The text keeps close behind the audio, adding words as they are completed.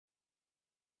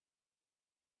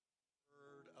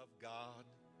God,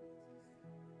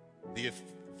 the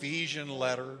Ephesian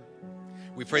letter.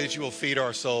 We pray that you will feed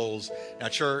our souls. Now,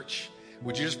 church,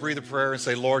 would you just breathe a prayer and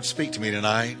say, Lord, speak to me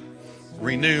tonight.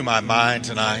 Renew my mind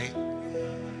tonight.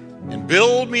 And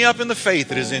build me up in the faith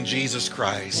that is in Jesus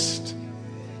Christ.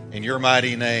 In your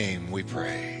mighty name we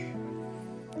pray.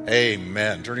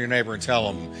 Amen. Turn to your neighbor and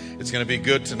tell them it's going to be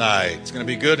good tonight. It's going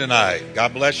to be good tonight.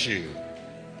 God bless you.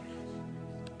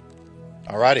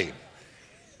 All righty.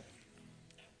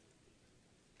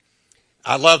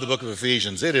 I love the book of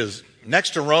Ephesians. It is,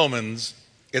 next to Romans,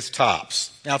 it's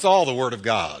tops. Now, it's all the Word of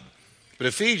God. But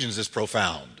Ephesians is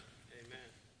profound. Amen.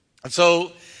 And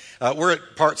so, we're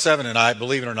at part 7 tonight,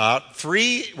 believe it or not.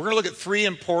 We're going to look at 3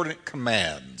 important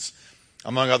commands,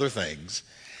 among other things.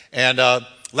 And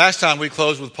last time we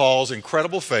closed with Paul's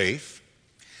incredible faith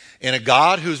in a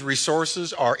God whose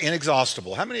resources are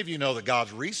inexhaustible. How many of you know that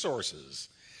God's resources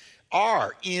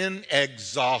are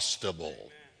inexhaustible?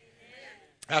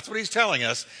 That's what he's telling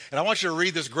us. And I want you to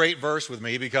read this great verse with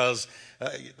me because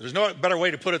there's no better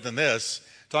way to put it than this,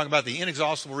 talking about the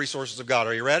inexhaustible resources of God.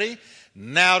 Are you ready?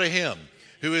 Now to him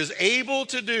who is able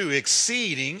to do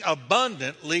exceeding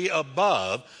abundantly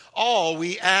above all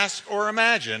we ask or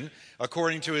imagine,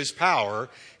 according to his power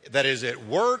that is at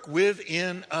work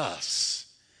within us.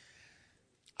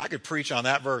 I could preach on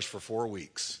that verse for 4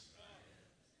 weeks.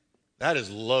 That is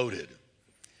loaded.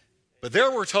 But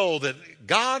there we're told that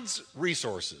God's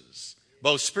resources,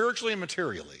 both spiritually and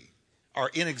materially, are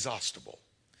inexhaustible.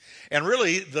 And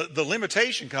really, the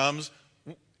limitation comes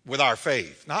with our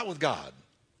faith, not with God.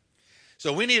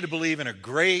 So we need to believe in a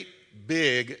great,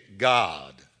 big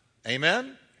God.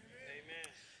 Amen?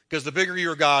 Because the bigger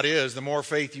your God is, the more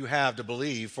faith you have to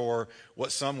believe for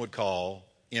what some would call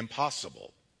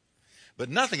impossible. But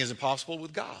nothing is impossible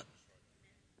with God.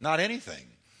 Not anything.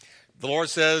 The Lord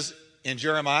says in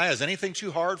Jeremiah, is anything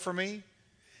too hard for me?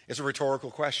 It's a rhetorical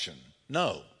question.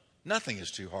 No, nothing is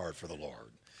too hard for the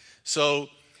Lord. So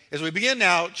as we begin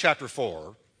now chapter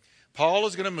 4, Paul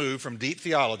is going to move from deep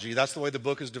theology. That's the way the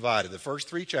book is divided. The first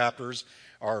 3 chapters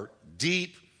are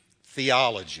deep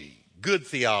theology, good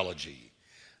theology.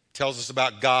 Tells us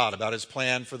about God, about his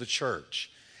plan for the church,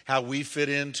 how we fit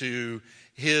into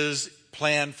his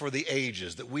plan for the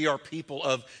ages, that we are people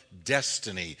of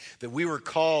destiny, that we were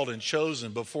called and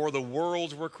chosen before the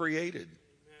worlds were created.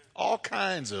 All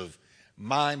kinds of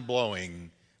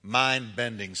mind-blowing,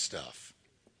 mind-bending stuff.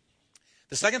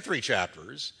 The second 3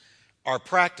 chapters are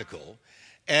practical,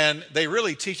 and they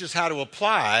really teach us how to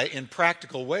apply in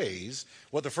practical ways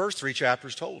what the first 3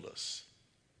 chapters told us.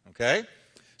 Okay?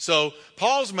 So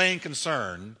Paul's main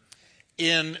concern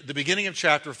in the beginning of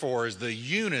chapter 4 is the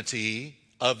unity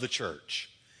of the church.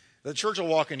 The church will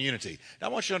walk in unity. Now I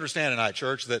want you to understand tonight,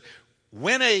 church, that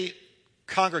when a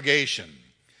congregation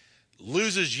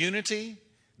loses unity,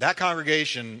 that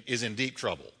congregation is in deep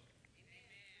trouble.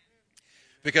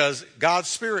 Because God's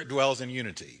Spirit dwells in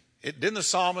unity. Didn't the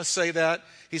psalmist say that?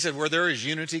 He said, where there is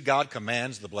unity, God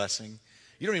commands the blessing.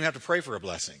 You don't even have to pray for a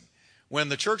blessing. When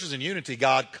the church is in unity,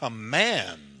 God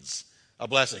commands a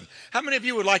blessing. How many of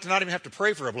you would like to not even have to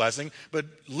pray for a blessing, but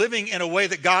living in a way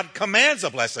that God commands a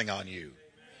blessing on you?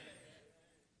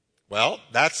 Well,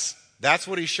 that's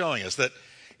what he's showing us, that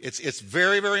it's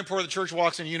very, very important the church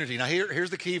walks in unity. Now, here's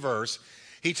the key verse.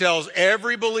 He tells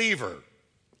every believer,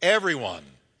 everyone,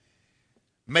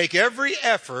 make every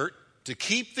effort to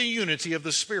keep the unity of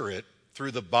the Spirit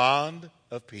through the bond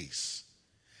of peace.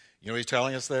 You know what he's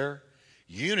telling us there?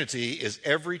 Unity is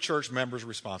every church member's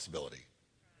responsibility.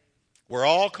 We're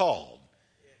all called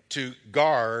to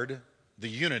guard the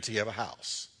unity of a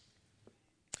house.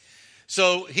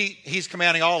 So he's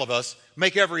commanding all of us,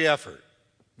 make every effort.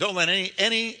 Don't let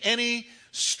any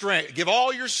strength, give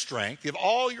all your strength, give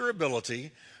all your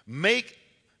ability, make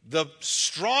the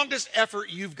strongest effort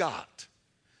you've got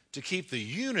to keep the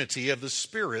unity of the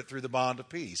Spirit through the bond of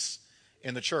peace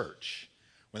in the church.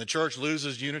 When the church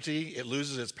loses unity, it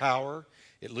loses its power,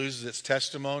 it loses its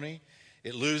testimony,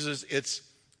 it loses its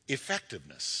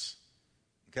effectiveness.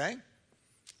 Okay?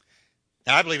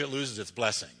 Now, I believe it loses its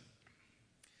blessing.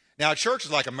 Now, a church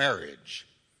is like a marriage.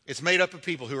 It's made up of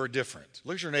people who are different.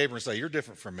 Look at your neighbor and say, you're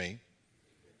different from me.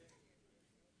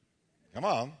 Come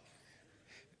on.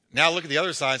 Now look at the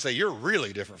other side and say, you're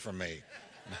really different from me.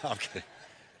 No, I'm kidding.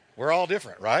 We're all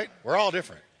different, right? We're all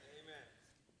different. Amen.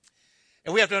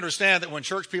 And we have to understand that when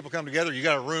church people come together, you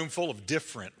got a room full of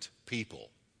different people.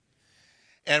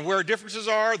 And where differences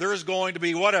are, there's going to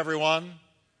be what, everyone?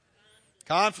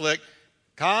 Conflict.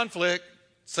 Conflict.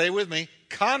 Say with me.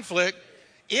 Conflict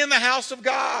in the house of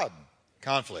God.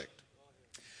 Conflict.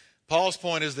 Paul's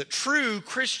point is that true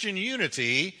Christian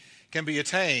unity can be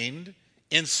attained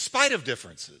in spite of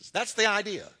differences. That's the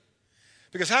idea.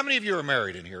 Because how many of you are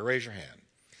married in here? Raise your hand.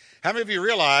 How many of you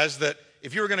realize that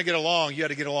if you were going to get along, you had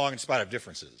to get along in spite of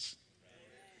differences?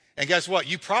 And guess what?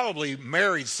 You probably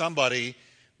married somebody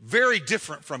very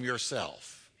different from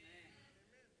yourself.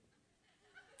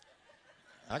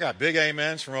 I got big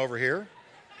amens from over here.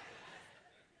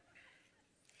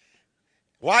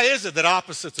 Why is it that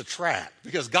opposites attract?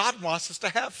 Because God wants us to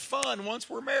have fun once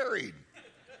we're married.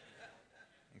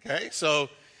 Okay, so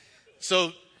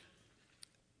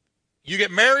you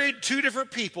get married, two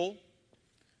different people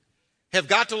have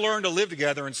got to learn to live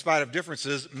together in spite of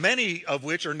differences, many of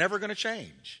which are never going to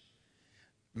change.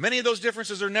 Many of those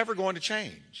differences are never going to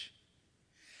change.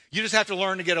 You just have to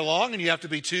learn to get along, and you have to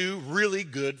be two really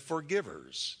good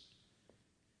forgivers,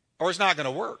 or it's not going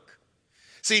to work.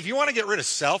 See, if you want to get rid of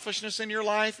selfishness in your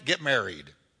life, get married.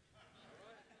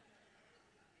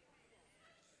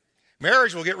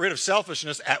 Marriage will get rid of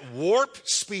selfishness at warp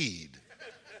speed.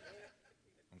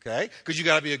 Okay? Because you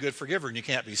got to be a good forgiver and you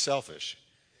can't be selfish.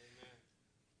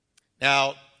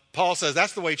 Now, Paul says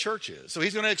that's the way church is. So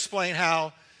he's going to explain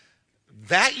how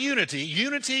that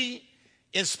unity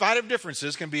in spite of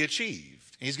differences, can be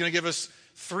achieved. He's going to give us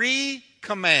 3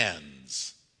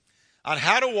 commands on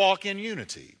how to walk in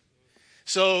unity.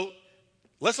 So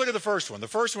let's look at the first one. The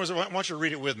first one is, I want you to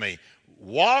read it with me.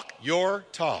 Walk your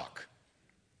talk.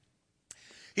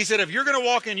 He said, if you're going to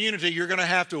walk in unity, you're going to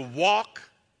have to walk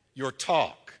your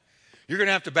talk. You're going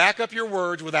to have to back up your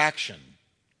words with action.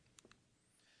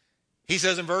 He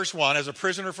says in verse 1, as a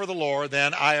prisoner for the Lord,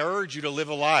 then I urge you to live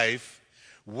a life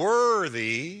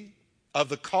worthy of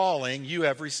the calling you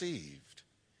have received.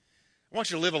 I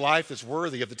want you to live a life that's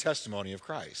worthy of the testimony of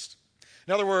Christ.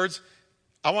 In other words,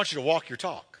 I want you to walk your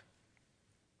talk.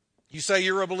 You say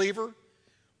you're a believer,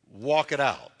 walk it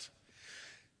out.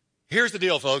 Here's the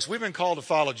deal, folks. We've been called to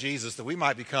follow Jesus that we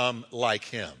might become like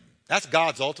him. That's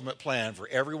God's ultimate plan for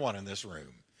everyone in this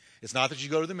room. It's not that you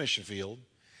go to the mission field.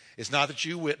 It's not that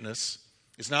you witness.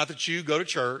 It's not that you go to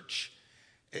church.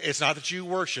 It's not that you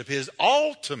worship. His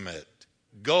ultimate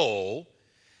goal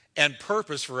and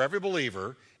purpose for every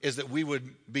believer is that we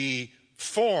would be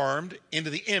formed into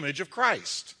the image of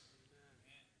Christ.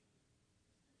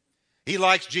 He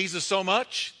likes Jesus so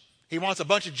much, he wants a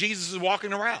bunch of Jesuses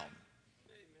walking around.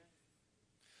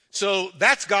 So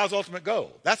that's God's ultimate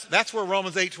goal. That's where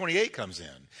Romans 8:28 comes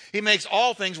in. He makes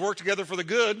all things work together for the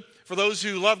good for those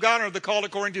who love God and are the called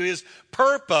according to his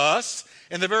purpose.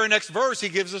 In the very next verse, he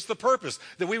gives us the purpose,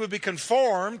 that we would be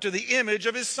conformed to the image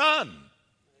of his Son.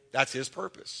 That's his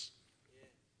purpose.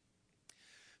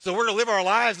 So we're to live our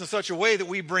lives in such a way that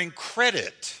we bring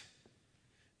credit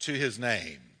to his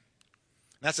name.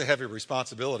 That's a heavy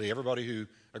responsibility. Everybody who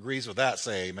agrees with that,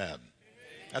 say amen.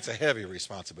 That's a heavy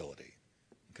responsibility.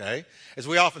 Okay? As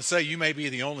we often say, you may be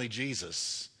the only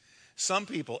Jesus some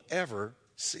people ever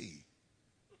see.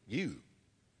 You.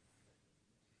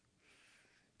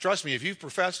 Trust me, if you've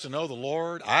professed to know the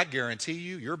Lord, I guarantee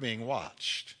you're being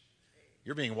watched.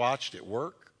 You're being watched at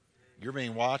work. You're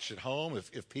being watched at home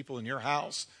if people in your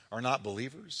house are not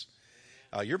believers.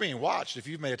 You're being watched if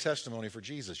you've made a testimony for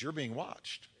Jesus. You're being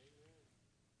watched.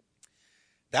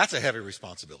 That's a heavy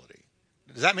responsibility.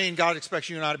 Does that mean God expects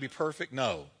you and I to be perfect?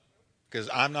 No, because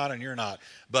I'm not and you're not.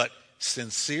 But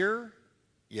sincere,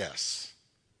 yes.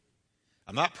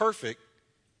 I'm not perfect,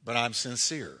 but I'm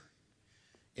sincere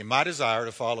in my desire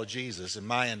to follow Jesus and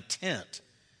my intent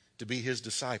to be his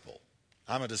disciple.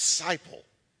 I'm a disciple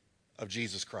of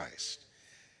Jesus Christ.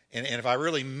 And if I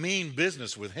really mean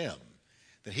business with him,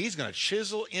 then he's going to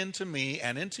chisel into me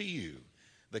and into you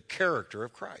the character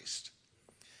of Christ.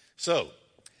 So,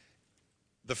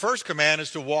 the first command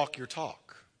is to walk your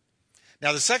talk.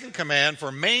 Now, the second command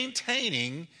for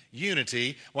maintaining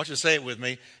unity, I want you to say it with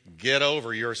me, get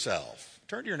over yourself.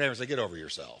 Turn to your neighbor and say, get over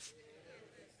yourself.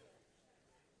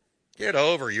 Get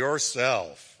over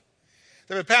yourself.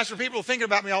 There have been pastor people thinking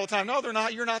about me all the time. No, they're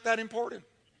not. You're not that important.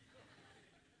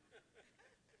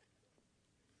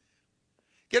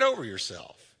 Get over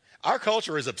yourself. Our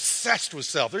culture is obsessed with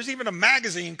self. There's even a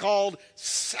magazine called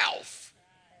Self.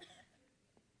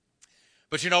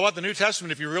 But you know what? The New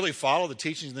Testament, if you really follow the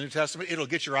teachings of the New Testament, it'll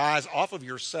get your eyes off of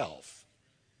yourself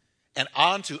and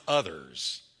onto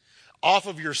others, off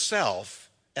of yourself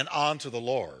and onto the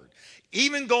Lord.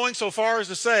 Even going so far as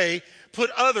to say, put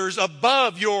others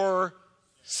above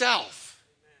yourself.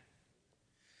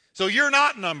 So you're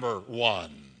not number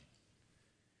one.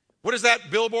 What is that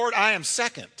billboard? I am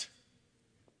second.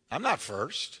 I'm not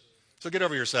first. So get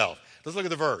over yourself. Let's look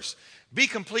at the verse. Be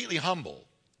completely humble.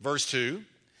 Verse 2.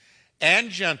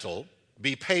 And gentle,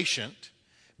 be patient,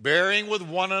 bearing with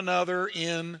one another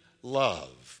in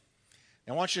love.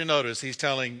 And I want you to notice he's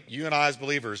telling you and I as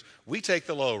believers, we take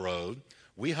the low road,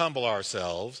 we humble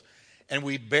ourselves, and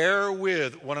we bear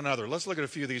with one another. Let's look at a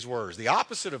few of these words. The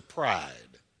opposite of pride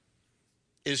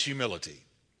is humility.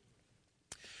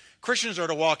 Christians are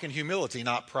to walk in humility,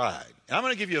 not pride. And I'm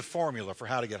going to give you a formula for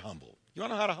how to get humble. You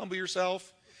want to know how to humble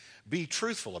yourself? Be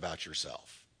truthful about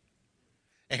yourself.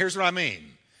 And here's what I mean.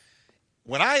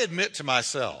 When I admit to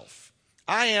myself,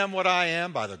 I am what I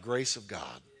am by the grace of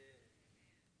God.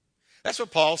 That's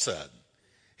what Paul said.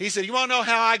 He said, you want to know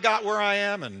how I got where I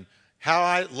am and how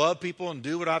I love people and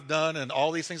do what I've done and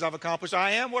all these things I've accomplished?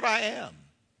 I am what I am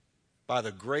by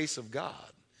the grace of God.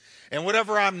 And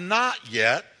whatever I'm not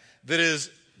yet that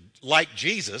is like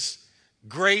Jesus,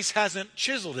 grace hasn't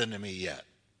chiseled into me yet.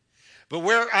 But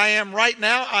where I am right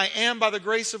now, I am by the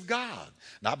grace of God.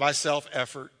 Not by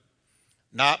self-effort,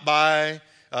 not by,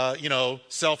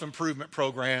 self-improvement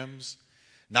programs,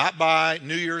 not by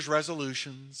New Year's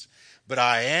resolutions, but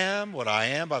I am what I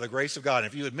am by the grace of God.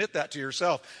 And if you admit that to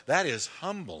yourself, that is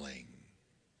humbling.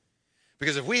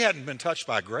 Because if we hadn't been touched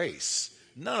by grace,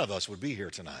 none of us would be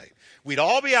here tonight. We'd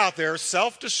all be out there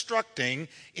self-destructing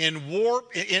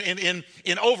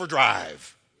in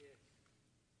overdrive.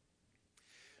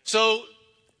 So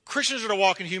Christians are to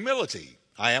walk in humility.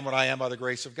 I am what I am by the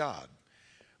grace of God.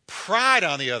 Pride,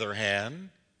 on the other hand,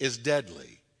 is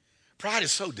deadly. Pride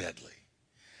is so deadly.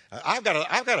 I've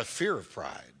got a fear of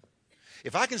pride.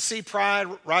 If I can see pride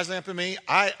rising up in me,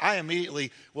 I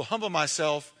immediately will humble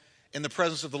myself in the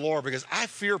presence of the Lord because I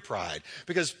fear pride.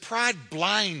 Because pride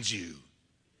blinds you.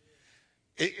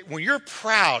 When you're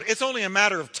proud, it's only a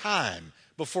matter of time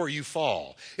before you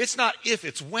fall. It's not if,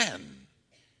 it's when.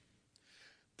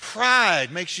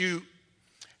 Pride makes you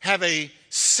have a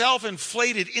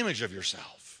self-inflated image of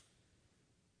yourself.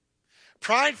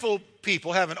 Prideful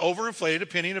people have an overinflated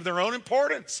opinion of their own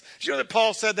importance. Did you know that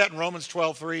Paul said that in Romans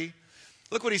 12:3?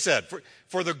 Look what he said.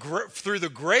 Through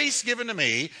the grace given to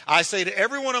me, I say to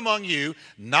everyone among you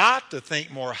not to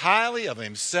think more highly of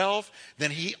himself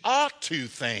than he ought to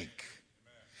think.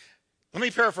 Let me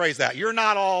paraphrase that. You're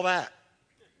not all that.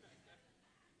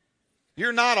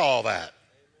 You're not all that.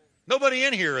 Nobody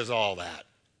in here is all that.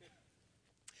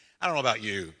 I don't know about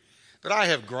you, but I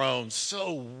have grown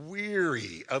so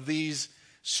weary of these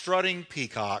strutting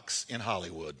peacocks in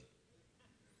Hollywood.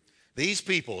 These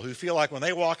people who feel like when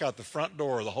they walk out the front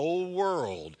door, the whole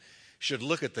world should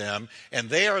look at them, and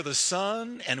they are the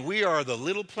sun, and we are the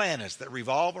little planets that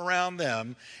revolve around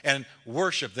them and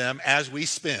worship them as we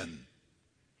spin.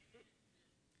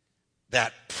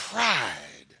 That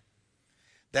pride,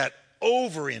 that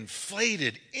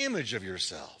overinflated image of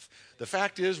yourself. The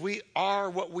fact is, we are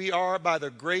what we are by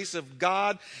the grace of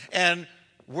God, and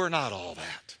we're not all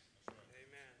that. Amen.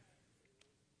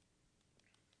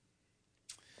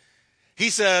 He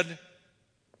said,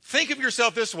 think of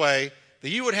yourself this way, that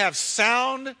you would have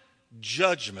sound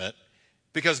judgment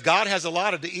because God has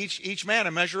allotted to each man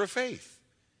a measure of faith.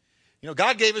 You know,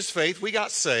 God gave us faith, we got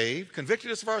saved,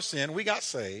 convicted us of our sin, we got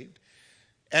saved.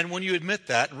 And when you admit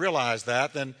that and realize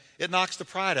that, then it knocks the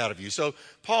pride out of you. So,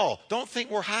 Paul, don't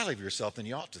think more highly of yourself than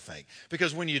you ought to think.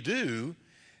 Because when you do,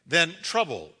 then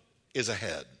trouble is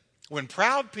ahead. When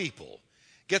proud people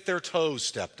get their toes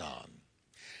stepped on,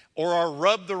 or are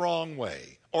rubbed the wrong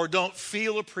way, or don't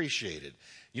feel appreciated,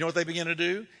 you know what they begin to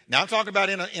do? Now, I'm talking about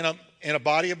in a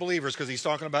body of believers because he's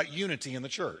talking about unity in the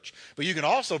church. But you can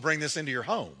also bring this into your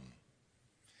home.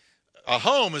 A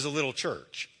home is a little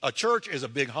church. A church is a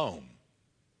big home.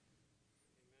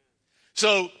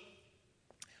 So,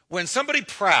 when somebody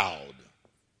proud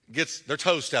gets their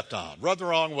toes stepped on, rubbed the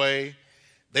wrong way,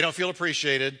 they don't feel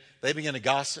appreciated, they begin to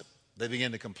gossip, they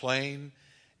begin to complain,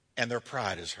 and their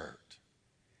pride is hurt.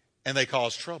 And they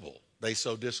cause trouble. They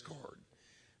sow discord.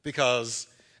 Because,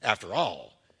 after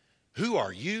all, who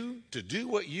are you to do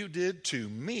what you did to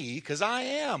me? Because I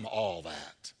am all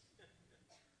that.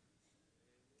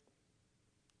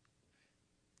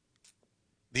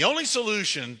 The only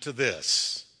solution to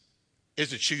this is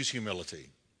to choose humility.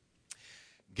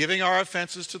 Giving our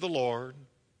offenses to the Lord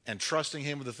and trusting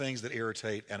him with the things that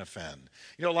irritate and offend.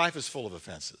 You know, life is full of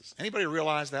offenses. Anybody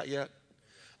realize that yet?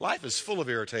 Life is full of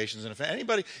irritations and offenses.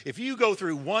 Anybody, if you go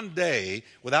through one day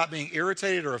without being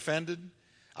irritated or offended,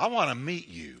 I want to meet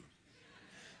you.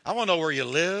 I want to know where you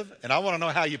live, and I want to know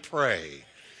how you pray.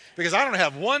 Because I don't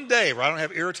have one day where I don't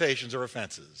have irritations or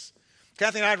offenses.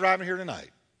 Kathy and I are driving here tonight.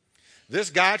 This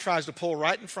guy tries to pull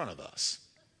right in front of us.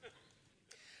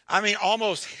 I mean,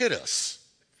 almost hit us.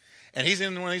 And he's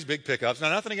in one of these big pickups. Now,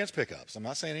 nothing against pickups. I'm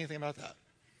not saying anything about that.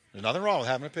 There's nothing wrong with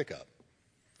having a pickup.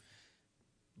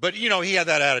 But, you know, he had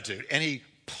that attitude. And he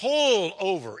pulled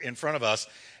over in front of us.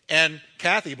 And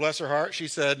Kathy, bless her heart, she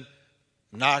said,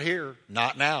 Not here,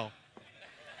 not now.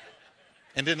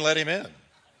 And didn't let him in.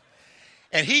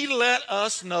 And he let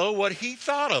us know what he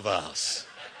thought of us.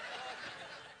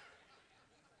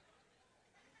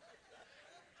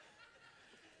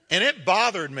 And it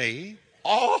bothered me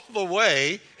all the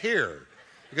way here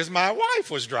because my wife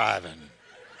was driving.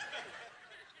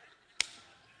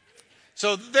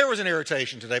 So there was an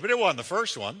irritation today, but it wasn't the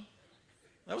first one.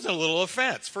 That was a little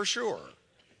offense for sure.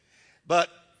 But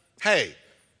hey,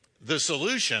 the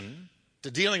solution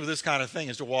to dealing with this kind of thing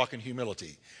is to walk in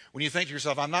humility. When you think to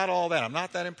yourself, I'm not all that, I'm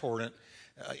not that important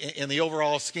in the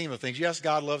overall scheme of things. Yes,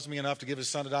 God loves me enough to give his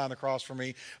son to die on the cross for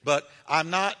me, but I'm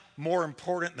not more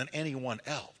important than anyone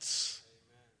else.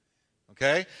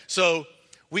 Okay? So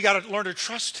we got to learn to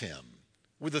trust him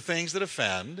with the things that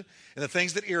offend and the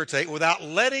things that irritate without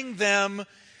letting them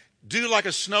do like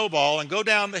a snowball and go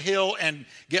down the hill and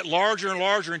get larger and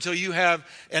larger until you have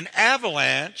an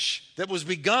avalanche that was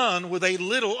begun with a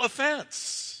little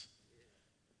offense.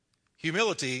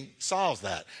 Humility solves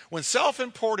that. When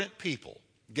self-important people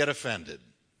get offended,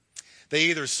 they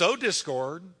either sow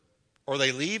discord, or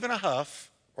they leave in a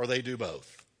huff, or they do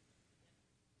both.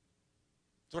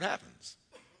 That's what happens.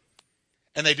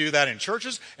 And they do that in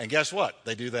churches, and guess what?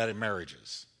 They do that in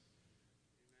marriages.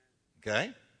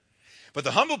 Okay? But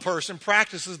the humble person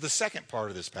practices the second part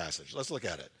of this passage. Let's look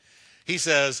at it. He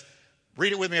says,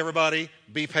 read it with me, everybody,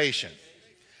 be patient,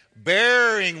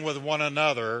 bearing with one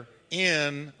another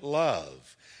in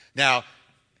love. Now,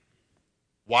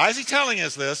 why is he telling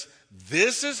us this?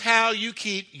 This is how you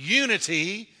keep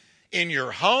unity in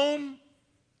your home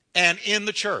and in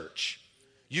the church.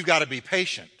 You've got to be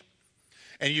patient.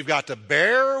 And you've got to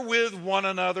bear with one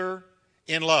another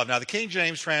in love. Now, the King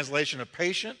James translation of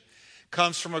patient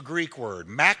comes from a Greek word,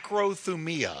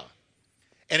 makrothumia.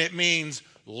 And it means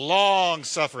long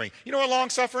suffering. You know what long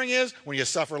suffering is? When you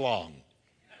suffer long.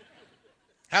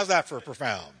 How's that for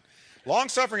profound? Long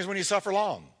suffering is when you suffer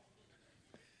long.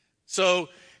 So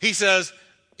he says,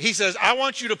 I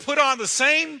want you to put on the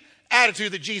same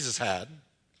attitude that Jesus had.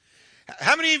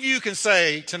 How many of you can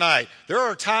say tonight, there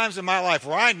are times in my life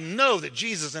where I know that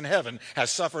Jesus in heaven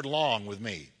has suffered long with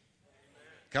me?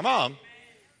 Come on.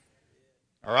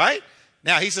 All right?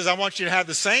 Now he says, I want you to have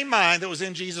the same mind that was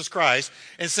in Jesus Christ.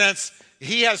 And since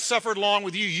he has suffered long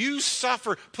with you, you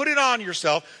suffer, put it on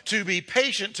yourself to be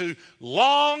patient, to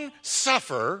long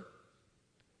suffer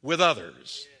with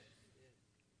others.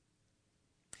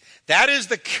 That is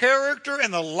the character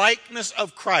and the likeness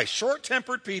of Christ.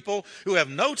 Short-tempered people who have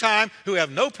no time, who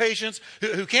have no patience,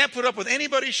 who can't put up with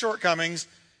anybody's shortcomings,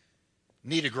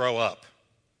 need to grow up.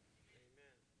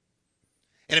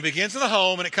 And it begins in the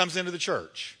home and it comes into the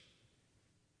church.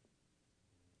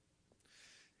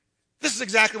 This is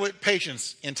exactly what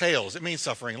patience entails. It means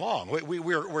suffering long.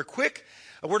 We're quick.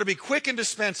 We're to be quick in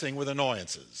dispensing with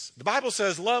annoyances. The Bible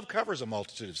says love covers a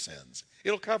multitude of sins.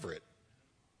 It'll cover it.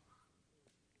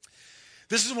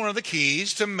 This is one of the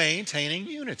keys to maintaining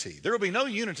unity. There will be no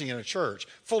unity in a church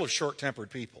full of short-tempered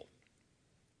people.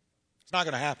 It's not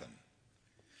going to happen.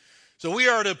 So we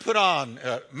are to put on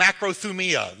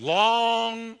macrothumia,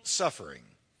 long suffering.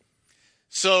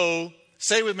 So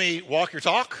say with me, walk your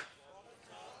talk,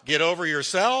 get over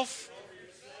yourself,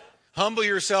 humble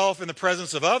yourself in the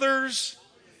presence of others,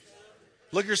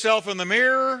 look yourself in the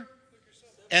mirror,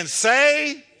 and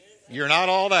say, you're not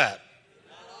all that.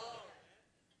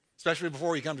 Especially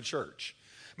before you come to church.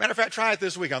 Matter of fact, try it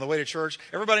this week on the way to church.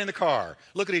 Everybody in the car,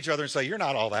 look at each other and say, you're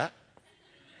not all that.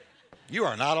 You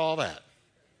are not all that.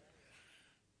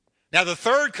 Now, the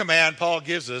third command Paul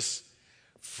gives us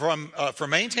for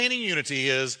maintaining unity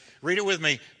is, read it with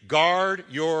me, guard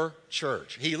your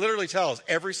church. He literally tells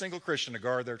every single Christian to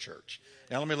guard their church.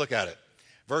 Now, let me look at it.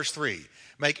 Verse 3,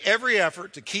 make every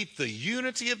effort to keep the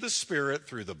unity of the Spirit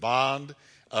through the bond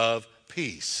of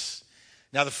peace.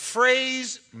 Now, the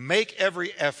phrase, make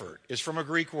every effort, is from a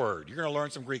Greek word. You're going to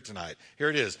learn some Greek tonight. Here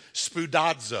it is,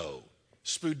 spoudazo.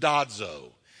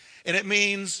 Spoudazo. And it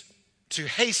means to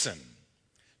hasten,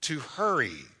 to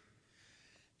hurry.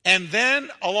 And then,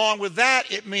 along with that,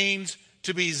 it means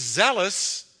to be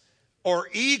zealous or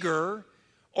eager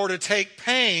or to take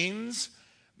pains,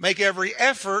 make every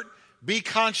effort, be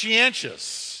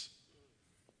conscientious.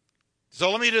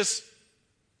 So let me just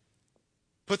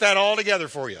put that all together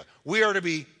for you. We are to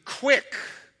be quick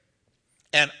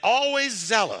and always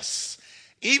zealous,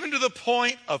 even to the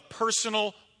point of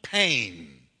personal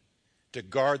pain, to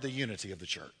guard the unity of the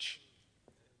church.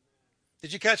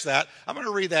 Did you catch that? I'm going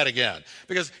to read that again.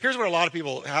 Because here's what a lot of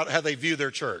people, how they view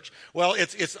their church. Well,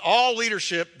 it's all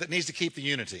leadership that needs to keep the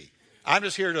unity. I'm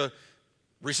just here to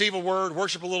receive a word,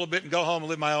 worship a little bit, and go home and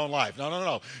live my own life. No, no,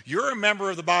 no. You're a member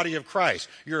of the body of Christ.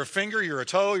 You're a finger, you're a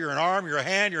toe, you're an arm, you're a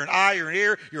hand, you're an eye, you're an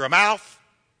ear, you're a mouth.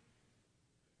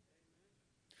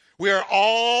 We are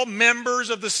all members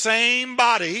of the same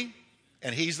body,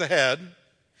 and he's the head.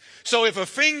 So if a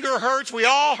finger hurts, we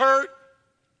all hurt.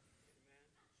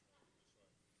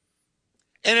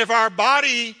 And if our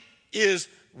body is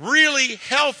really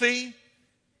healthy,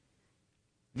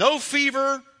 no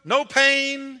fever, no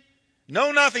pain,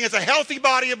 no nothing, it's a healthy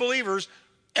body of believers,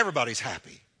 everybody's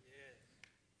happy.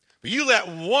 But you let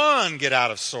one get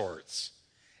out of sorts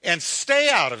and stay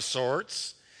out of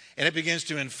sorts, and it begins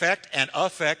to infect and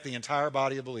affect the entire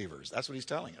body of believers. That's what he's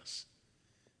telling us.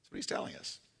 That's what he's telling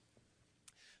us.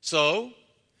 So,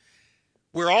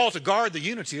 we're all to guard the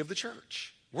unity of the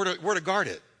church. We're to guard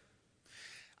it.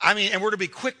 And we're to be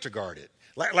quick to guard it.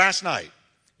 Last night,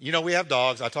 we have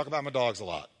dogs. I talk about my dogs a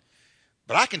lot.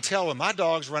 But I can tell when my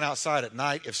dogs run outside at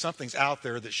night if something's out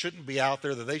there that shouldn't be out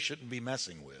there, that they shouldn't be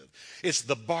messing with. It's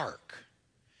the bark.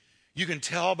 You can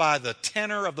tell by the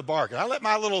tenor of the bark. And I let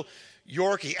my little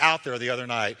Yorkie out there the other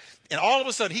night, and all of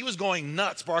a sudden he was going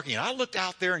nuts barking. And I looked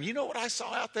out there, and you know what I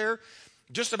saw out there?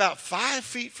 Just about 5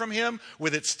 feet from him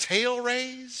with its tail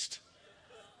raised.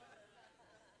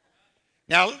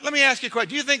 Now, let me ask you a question.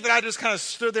 Do you think that I just kind of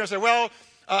stood there and said, well,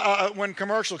 when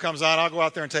commercial comes on, I'll go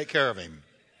out there and take care of him?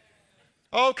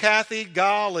 Oh, Kathy,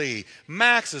 golly,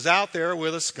 Max is out there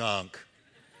with a skunk.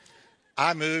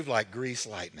 I moved like grease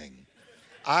lightning.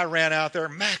 I ran out there,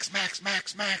 Max,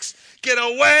 get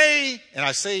away! And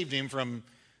I saved him from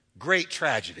great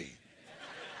tragedy.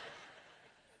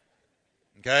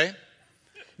 Okay?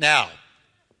 Now,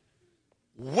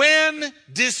 when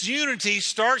disunity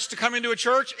starts to come into a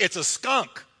church, it's a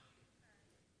skunk.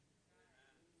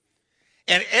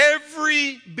 And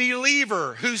every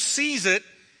believer who sees it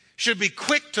should be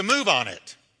quick to move on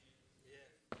it.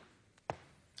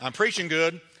 I'm preaching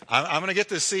good. I'm going to get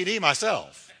this CD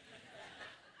myself.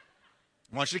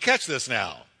 I want you to catch this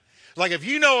now. Like if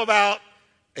you know about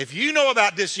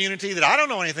disunity that I don't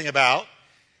know anything about,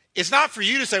 it's not for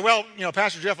you to say, well,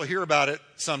 Pastor Jeff will hear about it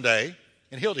someday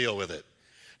and he'll deal with it.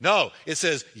 No, it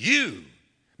says you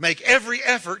make every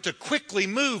effort to quickly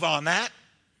move on that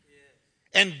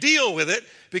and deal with it,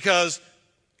 because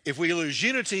if we lose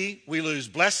unity, we lose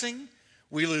blessing,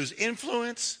 we lose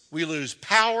influence, we lose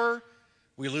power,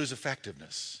 we lose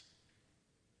effectiveness.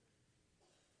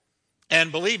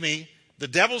 And believe me, the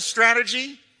devil's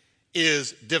strategy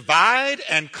is divide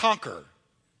and conquer.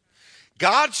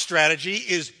 God's strategy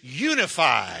is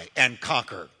unify and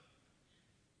conquer.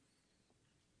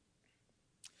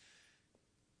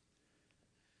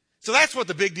 So that's what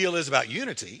the big deal is about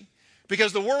unity,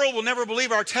 because the world will never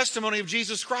believe our testimony of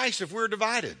Jesus Christ if we're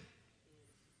divided.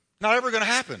 Not ever going to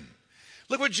happen.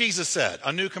 Look what Jesus said.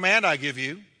 A new command I give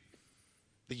you,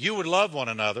 that you would love one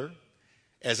another.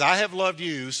 As I have loved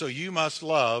you, so you must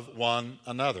love one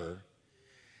another.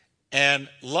 And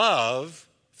love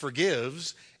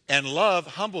forgives, and love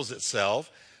humbles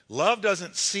itself. Love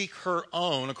doesn't seek her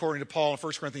own, according to Paul in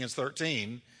 1 Corinthians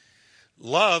 13.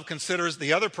 Love considers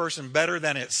the other person better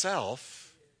than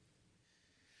itself.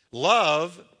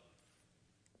 Love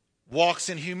walks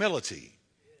in humility.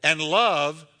 And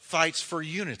love fights for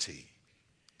unity.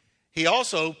 He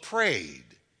also prayed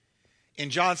in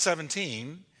John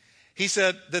 17. He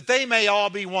said that they may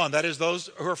all be one. That is, those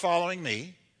who are following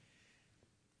me.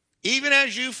 Even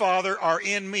as you, Father, are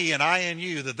in me and I in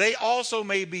you, that they also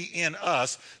may be in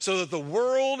us, so that the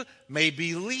world may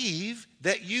believe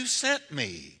that you sent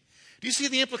me. Do you see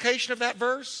the implication of that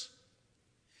verse?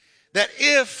 That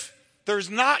if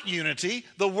there's not unity,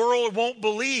 the world won't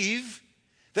believe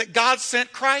that God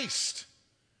sent Christ.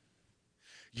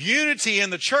 Unity in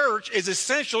the church is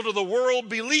essential to the world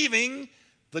believing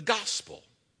the gospel.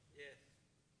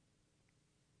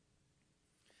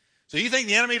 So you think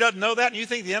the enemy doesn't know that, and you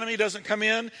think the enemy doesn't come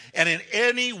in and in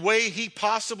any way he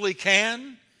possibly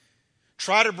can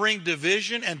try to bring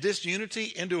division and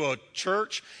disunity into a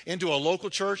church, into a local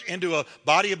church, into a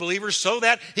body of believers, so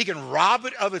that he can rob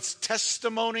it of its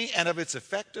testimony and of its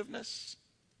effectiveness?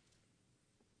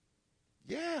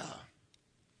 Yeah.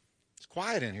 It's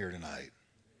quiet in here tonight.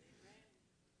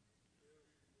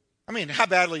 I mean, how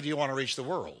badly do you want to reach the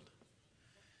world?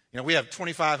 We have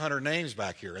 2,500 names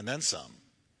back here and then some.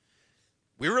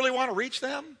 We really want to reach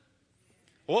them?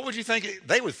 What would you think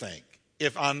they would think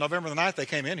if on November the 9th they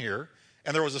came in here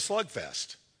and there was a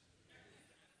slugfest?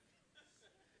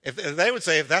 If they would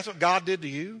say, if that's what God did to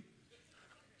you,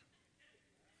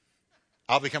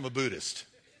 I'll become a Buddhist.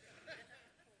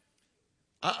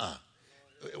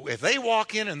 If they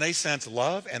walk in and they sense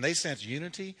love and they sense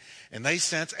unity and they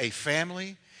sense a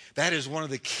family, That is one of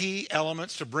the key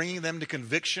elements to bringing them to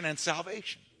conviction and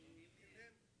salvation.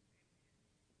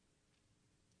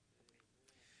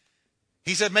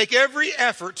 He said, make every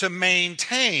effort to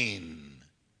maintain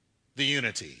the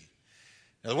unity.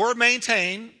 Now, the word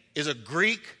maintain is a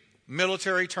Greek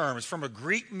military term. It's from a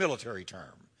Greek military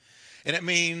term. And it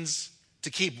means to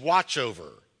keep watch over,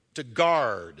 to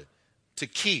guard, to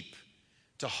keep,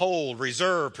 to hold,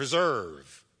 reserve,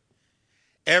 preserve.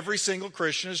 Every single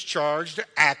Christian is charged to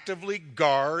actively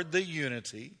guard the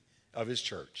unity of his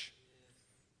church.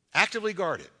 Actively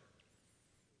guard it.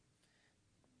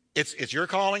 It's your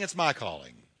calling, it's my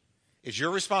calling. It's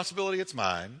your responsibility, it's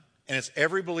mine. And it's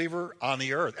every believer on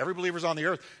the earth, every believer's on the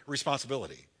earth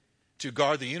responsibility to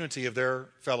guard the unity of their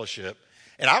fellowship.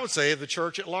 And I would say of the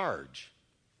church at large.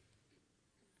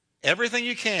 Everything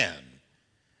you can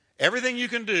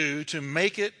do to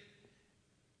make it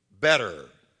better,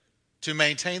 to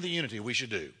maintain the unity, we should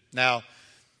do. Now,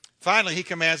 finally, he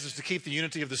commands us to keep the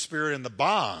unity of the Spirit in the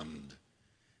bond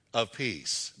of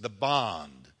peace. The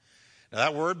bond. Now,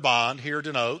 that word bond here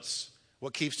denotes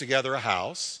what keeps together a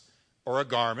house or a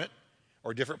garment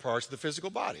or different parts of the physical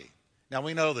body. Now,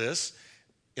 we know this.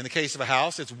 In the case of a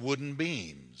house, it's wooden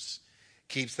beams.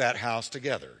 Keeps that house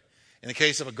together. In the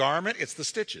case of a garment, it's the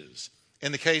stitches.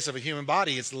 In the case of a human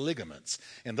body, it's ligaments.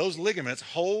 And those ligaments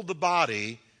hold the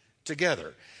body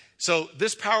together. So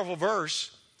this powerful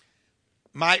verse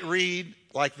might read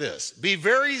like this. Be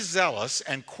very zealous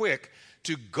and quick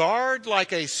to guard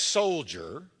like a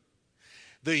soldier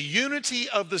the unity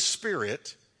of the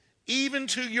Spirit, even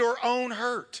to your own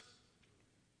hurt.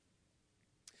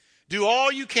 Do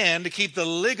all you can to keep the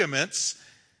ligaments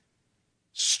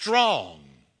strong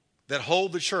that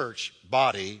hold the church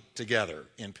body together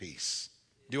in peace.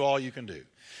 Do all you can do.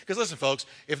 Because listen, folks,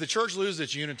 if the church loses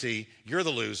its unity, you're the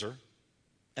loser,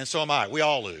 and so am I. We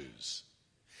all lose.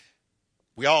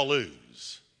 We all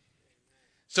lose.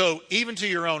 So even to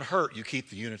your own hurt, you keep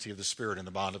the unity of the Spirit in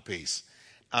the bond of peace.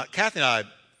 Kathy and I,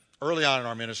 early on in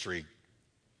our ministry,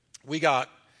 we got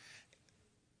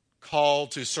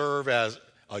called to serve as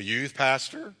a youth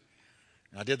pastor.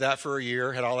 I did that for a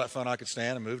year, had all that fun I could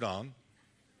stand, and moved on.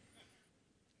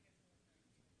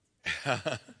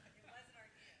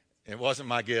 It wasn't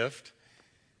my gift.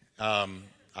 I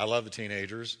love the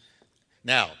teenagers.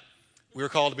 Now, we were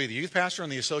called to be the youth pastor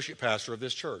and the associate pastor of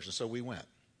this church, and so we went.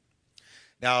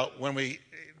 Now,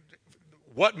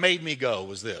 what made me go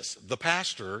was this. The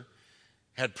pastor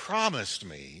had promised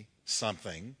me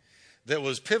something that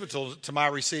was pivotal to my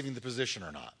receiving the position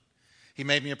or not. He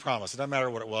made me a promise. It doesn't matter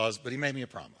what it was, but he made me a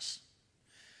promise.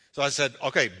 So I said,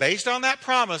 okay, based on that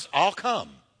promise, I'll come.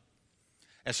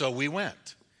 And so we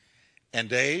went. And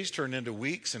days turned into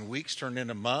weeks, and weeks turned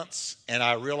into months. And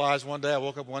I realized one day, I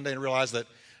woke up one day and realized that,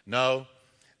 no,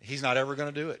 he's not ever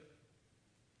going to do it.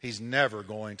 He's never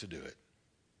going to do it.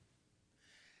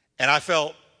 And I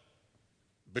felt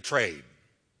betrayed.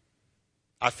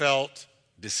 I felt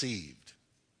deceived.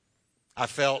 I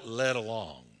felt led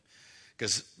along.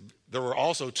 Because there were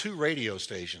also 2 radio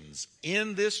stations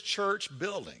in this church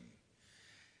building.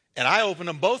 And I opened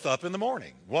them both up in the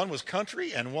morning. One was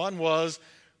country and one was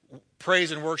praise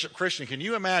and worship Christian. Can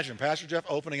you imagine Pastor Jeff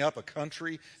opening up a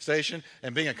country station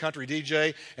and being a country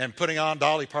DJ and putting on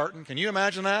Dolly Parton? Can you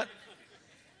imagine that?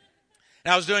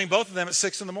 And I was doing both of them at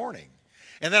 6 in the morning.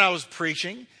 And then I was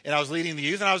preaching and I was leading the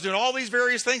youth and I was doing all these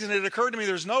various things, and it occurred to me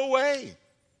there's no way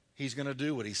he's going to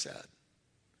do what he said.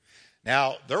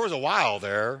 Now, there was a while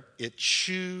there, it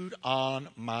chewed on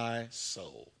my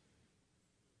soul.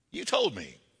 You told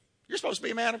me you're supposed to be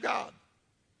a man of God.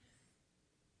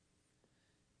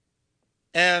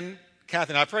 And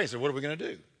Kathy and I prayed and said, what are we going to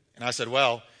do? And I said,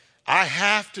 well, I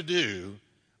have to do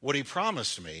what he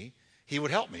promised me he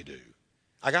would help me do.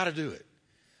 I got to do it.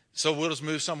 So we'll just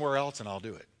move somewhere else and I'll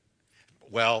do it.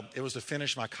 Well, it was to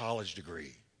finish my college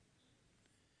degree.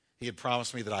 He had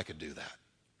promised me that I could do that.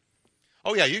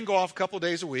 Oh, yeah, you can go off a couple of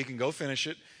days a week and go finish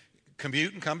it,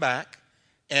 commute and come back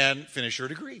and finish your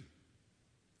degree.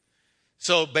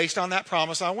 So based on that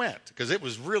promise, I went because it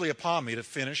was really upon me to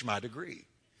finish my degree.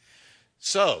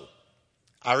 So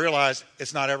I realized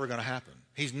it's not ever going to happen.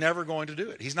 He's never going to do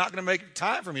it. He's not going to make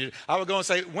time for me. I would go and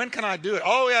say, when can I do it?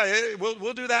 Oh, yeah,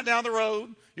 we'll do that down the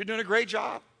road. You're doing a great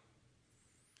job.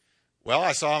 Well,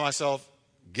 I saw myself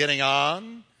getting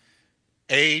on,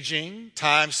 aging,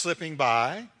 time slipping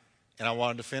by, and I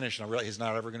wanted to finish, and I realized he's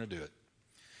not ever going to do it.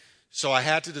 So I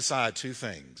had to decide 2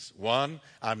 things. One,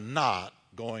 I'm not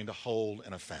going to hold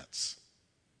an offense.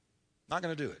 Not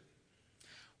going to do it.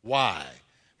 Why?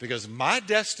 Because my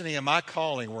destiny and my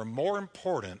calling were more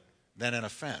important than an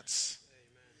offense.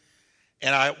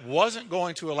 Amen. And I wasn't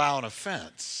going to allow an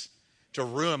offense to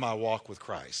ruin my walk with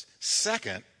Christ.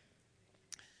 Second,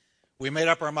 we made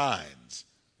up our minds.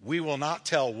 We will not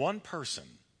tell one person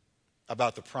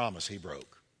about the promise he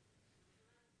broke.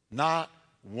 Not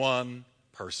one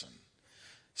person.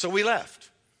 So we left.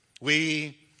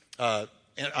 We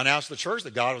announced to the church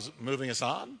that God was moving us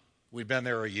on. We'd been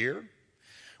there a year.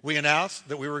 We announced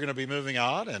that we were going to be moving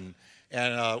on,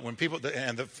 and when people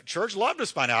and the church loved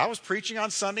us by now. I was preaching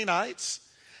on Sunday nights.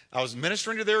 I was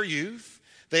ministering to their youth.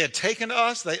 They had taken to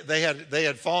us. They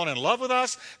had fallen in love with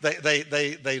us.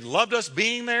 They loved us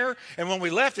being there. And when we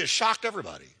left, it shocked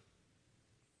everybody.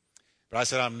 But I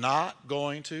said, I'm not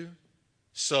going to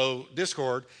sow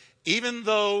discord. Even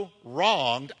though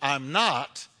wronged, I'm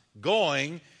not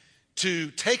going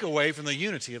to take away from the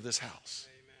unity of this house.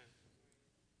 Amen.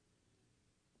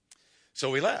 So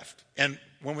we left. And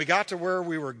when we got to where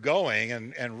we were going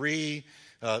and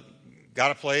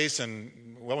got a place, and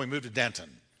we moved to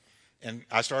Denton. And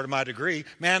I started my degree.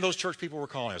 Man, those church people were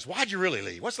calling us. Why'd you really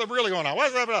leave? What's really going on?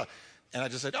 What's that? And I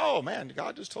just said, oh, man,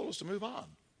 God just told us to move on.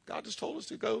 God just told us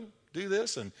to go do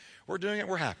this, and we're doing it.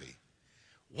 We're happy.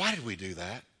 Why did we do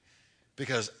that?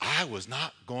 Because I was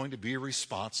not going to be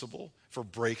responsible for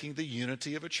breaking the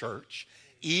unity of a church,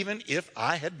 even if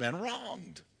I had been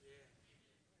wronged.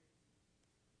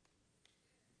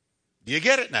 Do you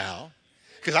get it now?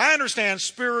 Because I understand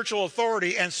spiritual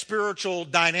authority and spiritual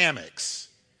dynamics.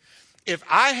 If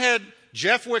I had,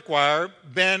 Jeff Wickwire,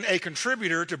 been a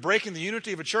contributor to breaking the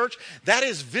unity of a church, that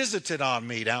is visited on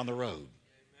me down the road.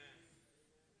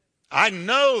 I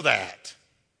know that.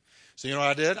 So you know what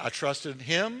I did? I trusted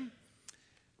him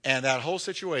and that whole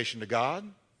situation to God,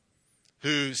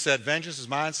 who said, vengeance is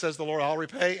mine, says the Lord, I'll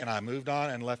repay. And I moved on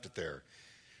and left it there.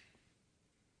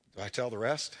 Do I tell the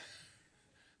rest?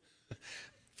 A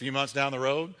few months down the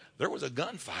road, there was a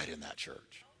gunfight in that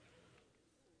church.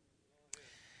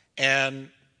 And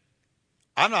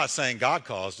I'm not saying God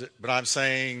caused it, but I'm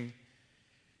saying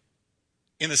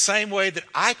in the same way that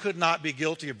I could not be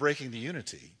guilty of breaking the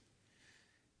unity,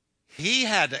 he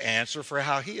had to answer for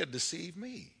how he had deceived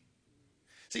me.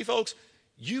 See, folks,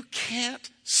 you can't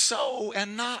sow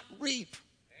and not reap.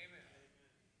 Amen.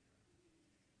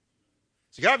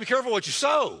 So you got to be careful what you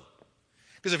sow.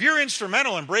 Because if you're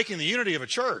instrumental in breaking the unity of a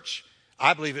church,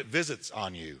 I believe it visits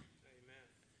on you. Amen.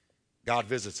 God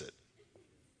visits it.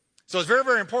 So it's very,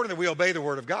 very important that we obey the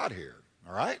word of God here.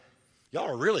 All right? Y'all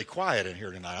are really quiet in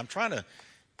here tonight. I'm trying to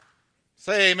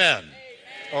say amen.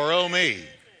 Or oh me.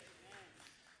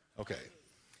 Okay.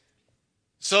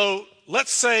 So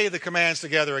let's say the commands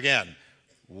together again.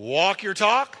 Walk your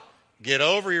talk, get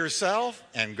over yourself,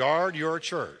 and guard your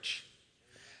church.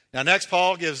 Now next,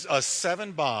 Paul gives us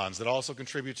 7 bonds that also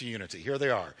contribute to unity. Here they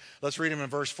are. Let's read them in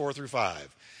verse 4 through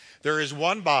 5. There is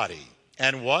one body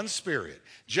and one Spirit,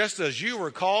 just as you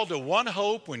were called to one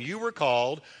hope when you were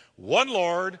called, one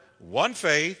Lord, one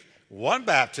faith, one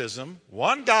baptism,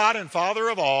 one God and Father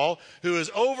of all, who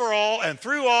is over all and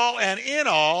through all and in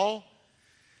all.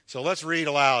 So let's read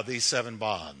aloud these 7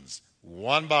 bonds.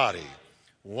 One body,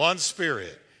 one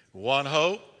Spirit, one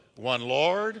hope, one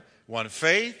Lord, one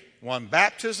faith, one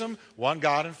baptism, one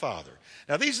God and Father.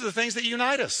 Now these are the things that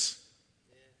unite us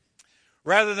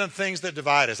rather than things that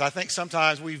divide us. I think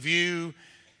sometimes we view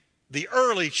the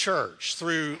early church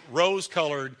through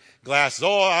rose-colored glasses.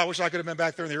 Oh, I wish I could have been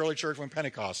back there in the early church when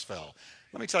Pentecost fell.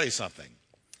 Let me tell you something.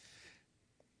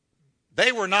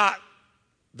 They were not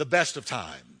the best of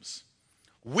times.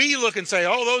 We look and say,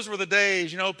 oh, those were the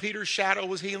days, Peter's shadow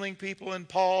was healing people and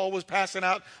Paul was passing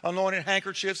out anointed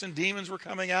handkerchiefs and demons were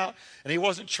coming out and he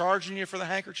wasn't charging you for the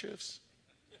handkerchiefs.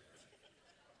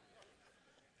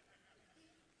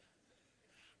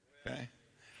 Okay.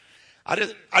 I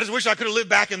just wish I could have lived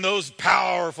back in those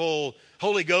powerful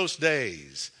Holy Ghost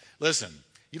days. Listen,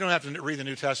 you don't have to read the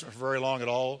New Testament for very long at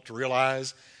all to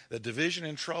realize that division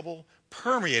and trouble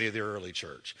permeated the early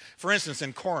church. For instance,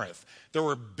 in Corinth, there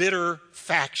were bitter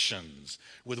factions,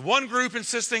 with one group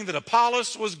insisting that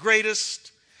Apollos was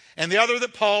greatest and the other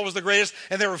that Paul was the greatest,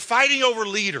 and they were fighting over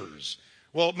leaders.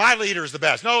 Well, my leader is the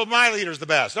best. No, my leader is the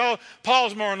best. No,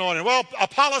 Paul's more anointed. Well,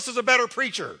 Apollos is a better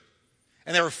preacher.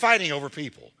 And they were fighting over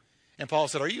people. And Paul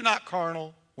said, are you not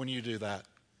carnal when you do that?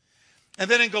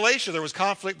 And then in Galatia, there was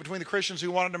conflict between the Christians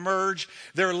who wanted to merge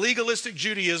their legalistic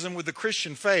Judaism with the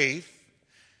Christian faith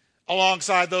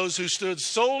alongside those who stood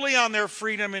solely on their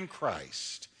freedom in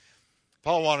Christ.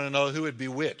 Paul wanted to know who had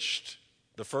bewitched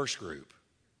the first group.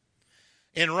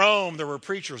 In Rome, there were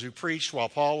preachers who preached while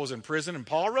Paul was in prison, and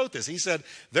Paul wrote this. He said,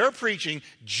 they're preaching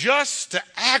just to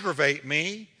aggravate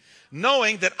me,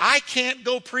 knowing that I can't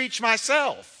go preach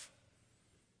myself.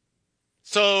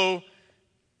 So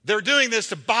They're doing this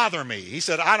to bother me. He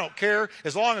said, I don't care.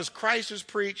 As long as Christ is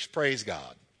preached, praise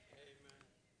God.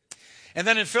 And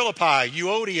then in Philippi,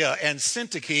 Euodia and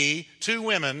Syntyche, two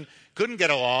women, couldn't get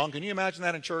along. Can you imagine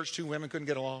that in church? Two women couldn't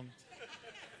get along.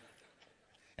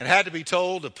 And had to be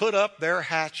told to put up their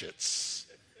hatchets.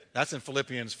 That's in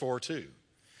Philippians 4:2.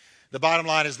 The bottom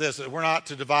line is this, that we're not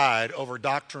to divide over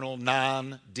doctrinal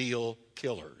non-deal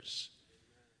killers.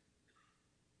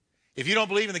 If you don't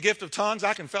believe in the gift of tongues,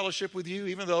 I can fellowship with you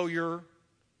even though you're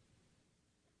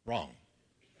wrong.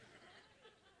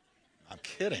 I'm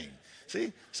kidding.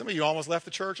 See, some of you almost left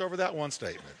the church over that one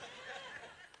statement.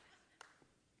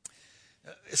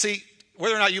 See,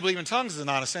 whether or not you believe in tongues is a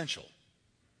non-essential.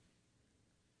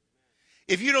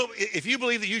 If you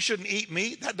believe that you shouldn't eat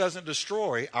meat, that doesn't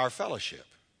destroy our fellowship.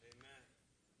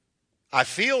 I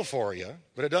feel for you,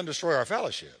 but it doesn't destroy our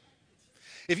fellowship.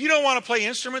 If you don't want to play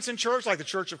instruments in church like the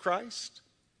Church of Christ,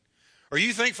 or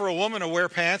you think for a woman to wear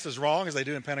pants is wrong as they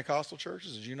do in Pentecostal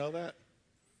churches, did you know that?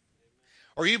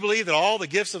 Or you believe that all the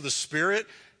gifts of the Spirit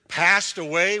passed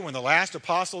away when the last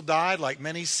apostle died like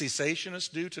many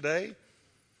cessationists do today,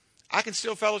 I can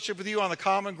still fellowship with you on the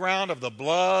common ground of the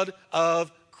blood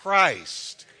of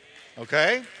Christ.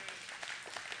 Okay?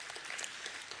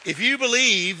 If you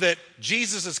believe that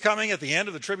Jesus is coming at the end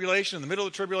of the tribulation, in the middle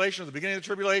of the tribulation, or the beginning of the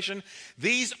tribulation,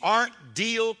 these aren't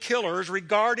deal killers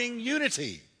regarding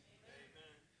unity.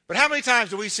 But how many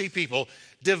times do we see people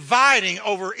dividing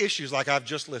over issues like I've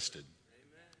just listed?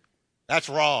 That's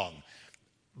wrong.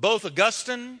 Both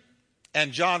Augustine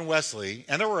and John Wesley,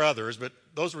 and there were others, but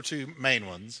those were two main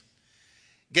ones,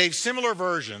 gave similar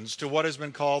versions to what has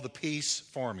been called the peace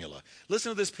formula.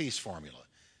 Listen to this peace formula.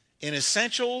 In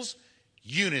essentials,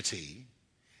 unity.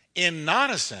 In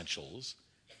non-essentials,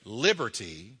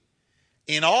 liberty.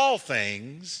 In all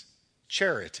things,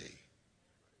 charity.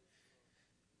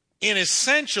 In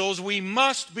essentials, we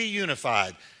must be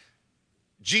unified.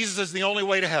 Jesus is the only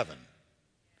way to heaven.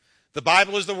 The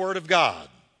Bible is the Word of God.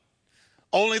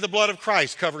 Only the blood of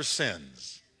Christ covers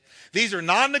sins. These are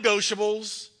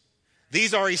non-negotiables.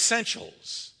 These are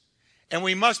essentials. And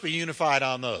we must be unified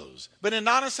on those. But in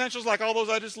non-essentials like all those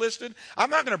I just listed, I'm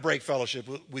not going to break fellowship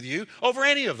with you over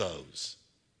any of those.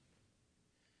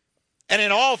 And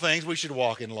in all things, we should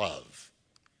walk in love.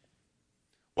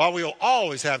 While we will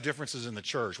always have differences in the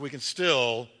church, we can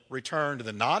still return to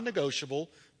the non-negotiable,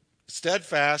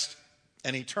 steadfast,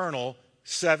 and eternal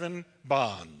 7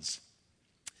 bonds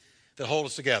that hold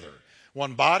us together.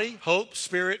 One body, hope,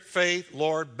 spirit, faith,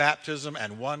 Lord, baptism,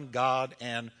 and one God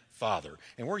and Father.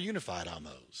 And we're unified on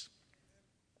those.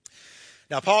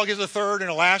 Now, Paul gives a third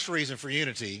and a last reason for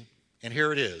unity, and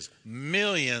here it is.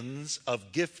 Millions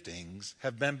of giftings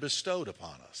have been bestowed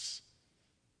upon us.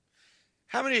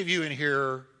 How many of you in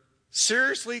here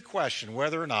seriously question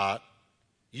whether or not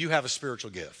you have a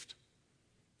spiritual gift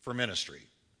for ministry?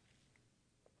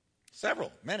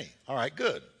 Several, many. All right,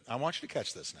 good. I want you to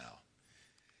catch this now.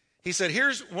 He said,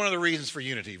 here's one of the reasons for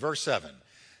unity. Verse 7.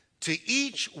 To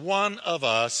each one of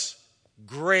us,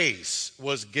 grace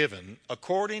was given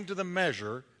according to the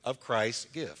measure of Christ's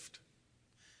gift.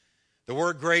 The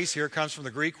word grace here comes from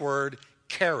the Greek word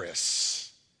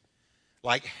charis,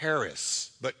 like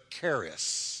Harris, but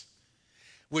charis,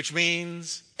 which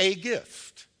means a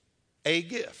gift, a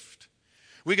gift.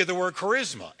 We get the word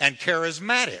charisma and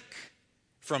charismatic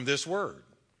from this word.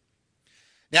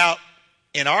 Now,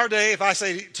 in our day, if I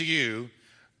say to you,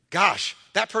 gosh,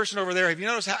 that person over there, have you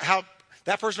noticed how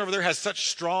that person over there has such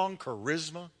strong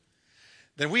charisma?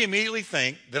 Then we immediately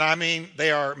think that,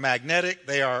 they are magnetic,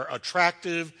 they are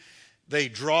attractive, they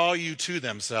draw you to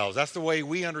themselves. That's the way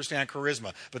we understand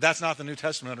charisma, but that's not the New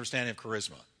Testament understanding of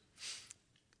charisma.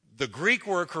 The Greek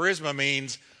word charisma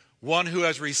means one who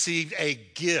has received a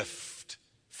gift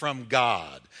from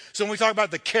God. So when we talk about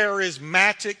the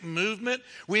charismatic movement,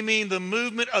 we mean the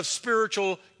movement of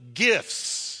spiritual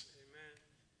gifts.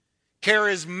 Amen.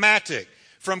 Charismatic,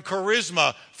 from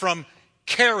charisma, from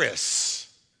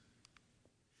charis.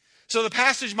 So the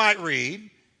passage might read,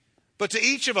 but to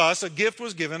each of us a gift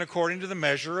was given according to the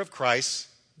measure of Christ's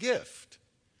gift.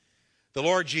 The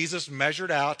Lord Jesus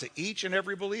measured out to each and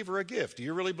every believer a gift. Do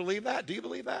you really believe that? Do you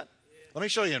believe that? Yeah. Let me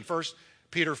show you in 1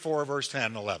 Peter 4, verse 10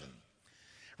 and 11.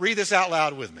 Read this out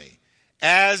loud with me.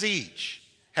 As each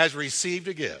has received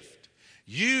a gift,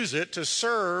 use it to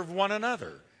serve one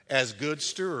another as good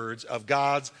stewards of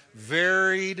God's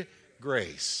varied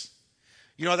grace.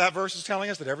 You know what that verse is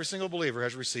telling us? That every single believer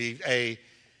has received a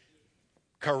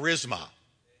charisma,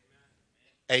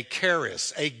 a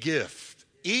charis, a gift.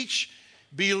 Each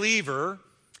believer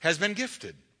has been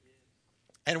gifted.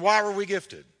 And why were we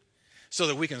gifted? So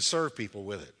that we can serve people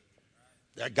with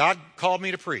it. God called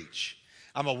me to preach.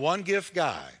 I'm a one-gift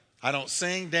guy. I don't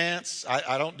sing, dance.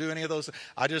 I don't do any of those.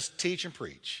 I just teach and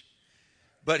preach.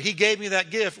 But he gave me that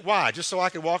gift. Why? Just so I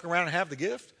could walk around and have the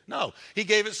gift? No. He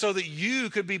gave it so that you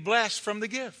could be blessed from the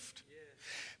gift.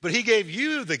 But he gave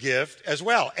you the gift as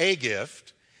well, a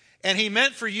gift. And he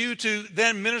meant for you to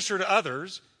then minister to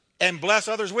others and bless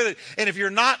others with it. And if you're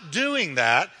not doing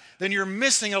that, then you're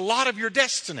missing a lot of your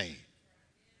destiny.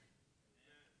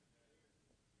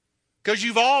 Because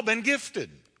you've all been gifted.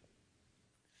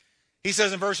 He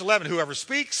says in verse 11, whoever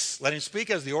speaks, let him speak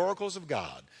as the oracles of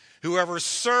God. Whoever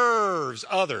serves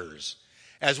others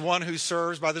as one who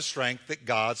serves by the strength that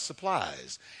God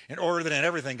supplies, in order that in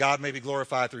everything God may be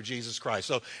glorified through Jesus Christ.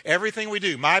 So everything we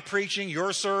do, my preaching,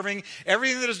 your serving,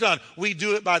 everything that is done, we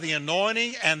do it by the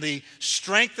anointing and the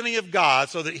strengthening of God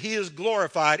so that he is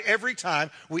glorified every time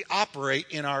we operate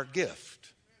in our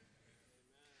gift.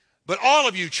 But all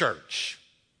of you, church,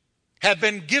 have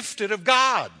been gifted of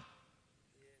God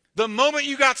the moment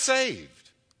you got saved.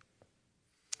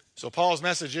 So Paul's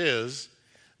message is,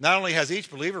 not only has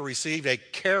each believer received a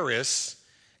charis,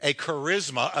 a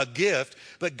charisma, a gift,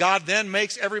 but God then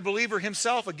makes every believer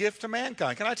himself a gift to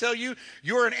mankind. Can I tell you,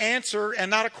 you're an answer and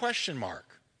not a question mark.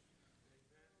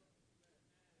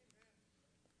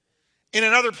 In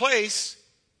another place,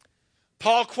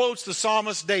 Paul quotes the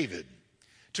psalmist David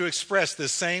to express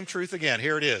this same truth again.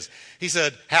 Here it is. He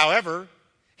said, however,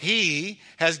 he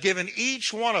has given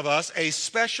each one of us a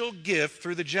special gift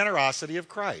through the generosity of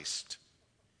Christ.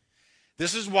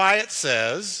 This is why it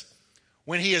says,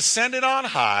 when he ascended on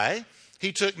high,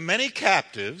 he took many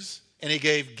captives and he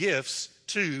gave gifts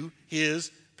to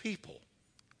his people.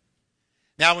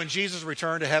 Now, when Jesus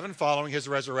returned to heaven following his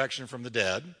resurrection from the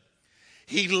dead,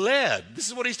 he led, this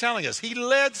is what he's telling us, he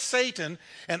led Satan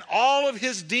and all of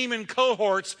his demon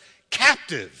cohorts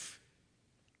captive,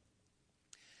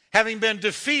 having been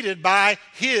defeated by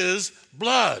his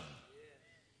blood.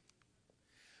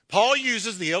 Paul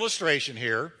uses the illustration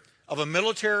here of a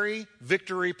military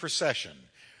victory procession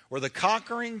where the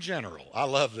conquering general, I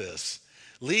love this,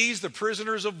 leads the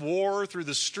prisoners of war through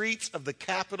the streets of the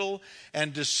capital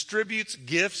and distributes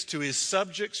gifts to his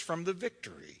subjects from the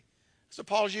victory. That's what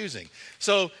Paul's using.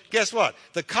 So guess what?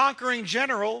 The conquering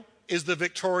general is the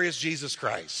victorious Jesus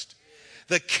Christ.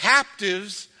 The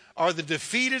captives are the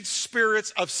defeated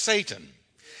spirits of Satan.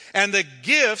 And the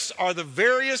gifts are the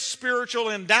various spiritual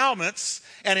endowments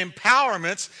and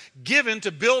empowerments given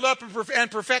to build up and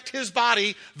perfect his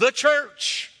body, the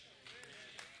church.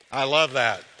 I love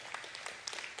that.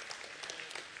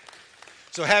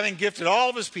 So having gifted all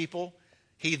of his people,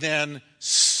 he then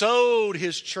sowed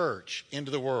his church into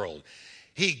the world.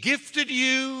 He gifted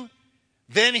you,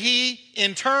 then he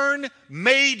in turn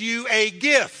made you a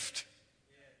gift.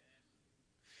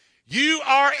 You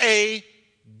are a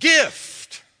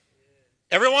gift.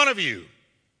 Every one of you.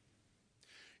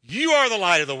 You are the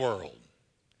light of the world.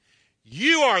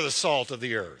 You are the salt of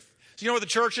the earth. So you know what the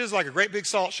church is? Like a great big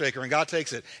salt shaker, and God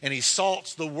takes it and he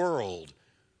salts the world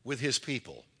with his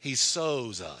people. He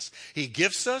sows us. He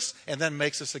gifts us and then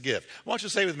makes us a gift. I want you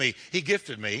to say with me, he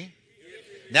gifted me.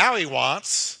 Now he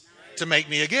wants to make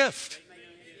me a gift.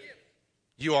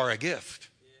 You are a gift.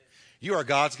 You are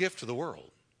God's gift to the world.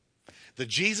 The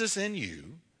Jesus in you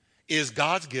is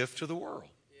God's gift to the world.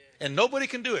 And nobody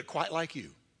can do it quite like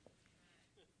you.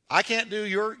 I can't do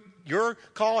your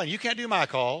call and you can't do my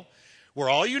call. We're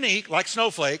all unique like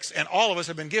snowflakes, and all of us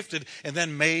have been gifted and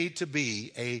then made to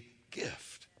be a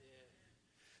gift.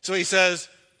 So he says,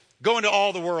 go into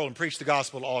all the world and preach the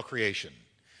gospel to all creation.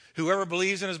 Whoever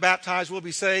believes and is baptized will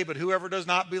be saved, but whoever does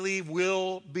not believe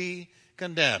will be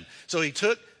condemned. So he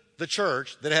took the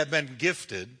church that had been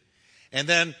gifted and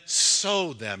then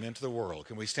sowed them into the world.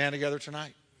 Can we stand together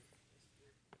tonight?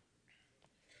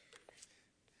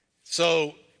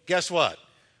 So guess what?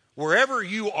 Wherever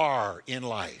you are in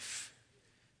life,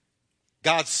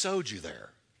 God sowed you there.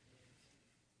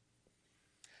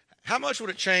 How much would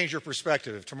it change your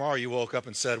perspective if tomorrow you woke up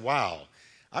and said, wow,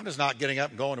 I'm just not getting up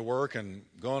and going to work and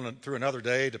going through another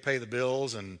day to pay the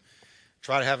bills and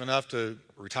try to have enough to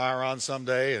retire on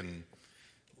someday and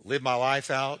live my life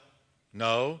out?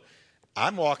 No,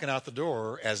 I'm walking out the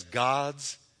door as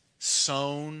God's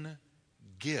sown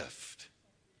gift.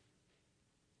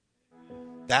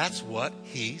 That's what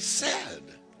he said.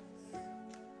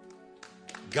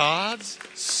 God's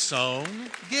sown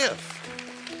gift.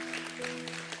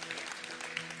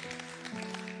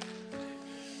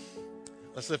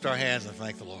 Let's lift our hands and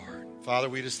thank the Lord. Father,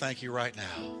 we just thank you right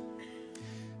now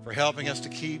for helping us to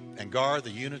keep and guard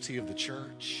the unity of the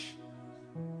church.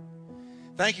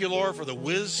 Thank you, Lord, for the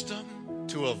wisdom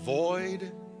to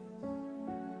avoid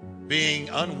being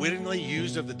unwittingly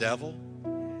used of the devil.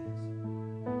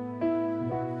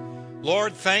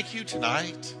 Lord, thank you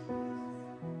tonight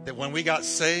that when we got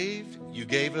saved, you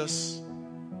gave us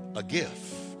a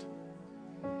gift.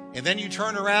 And then you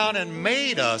turned around and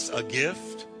made us a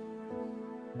gift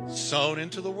sown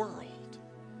into the world.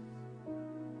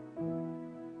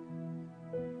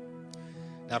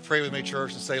 Now pray with me,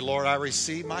 church, and say, Lord, I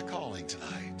receive my calling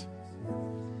tonight.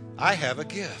 I have a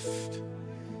gift.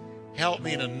 Help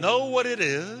me to know what it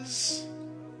is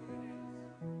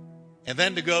and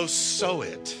then to go sow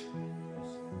it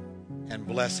and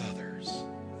bless others.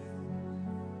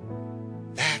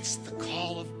 That's the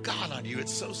call of God on you.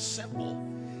 It's so simple,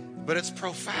 but it's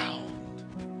profound.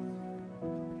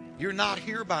 You're not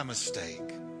here by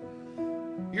mistake.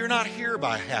 You're not here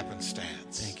by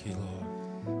happenstance. Thank you,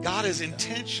 Lord. God has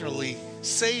intentionally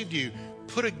saved you,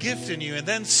 put a gift in you, and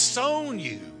then sown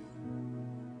you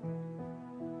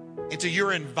into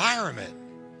your environment,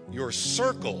 your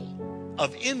circle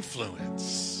of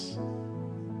influence.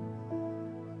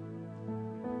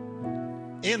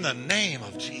 In the name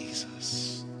of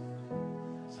Jesus.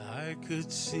 I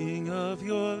could sing of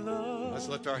your love. Let's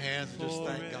lift our hands and just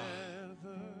thank God.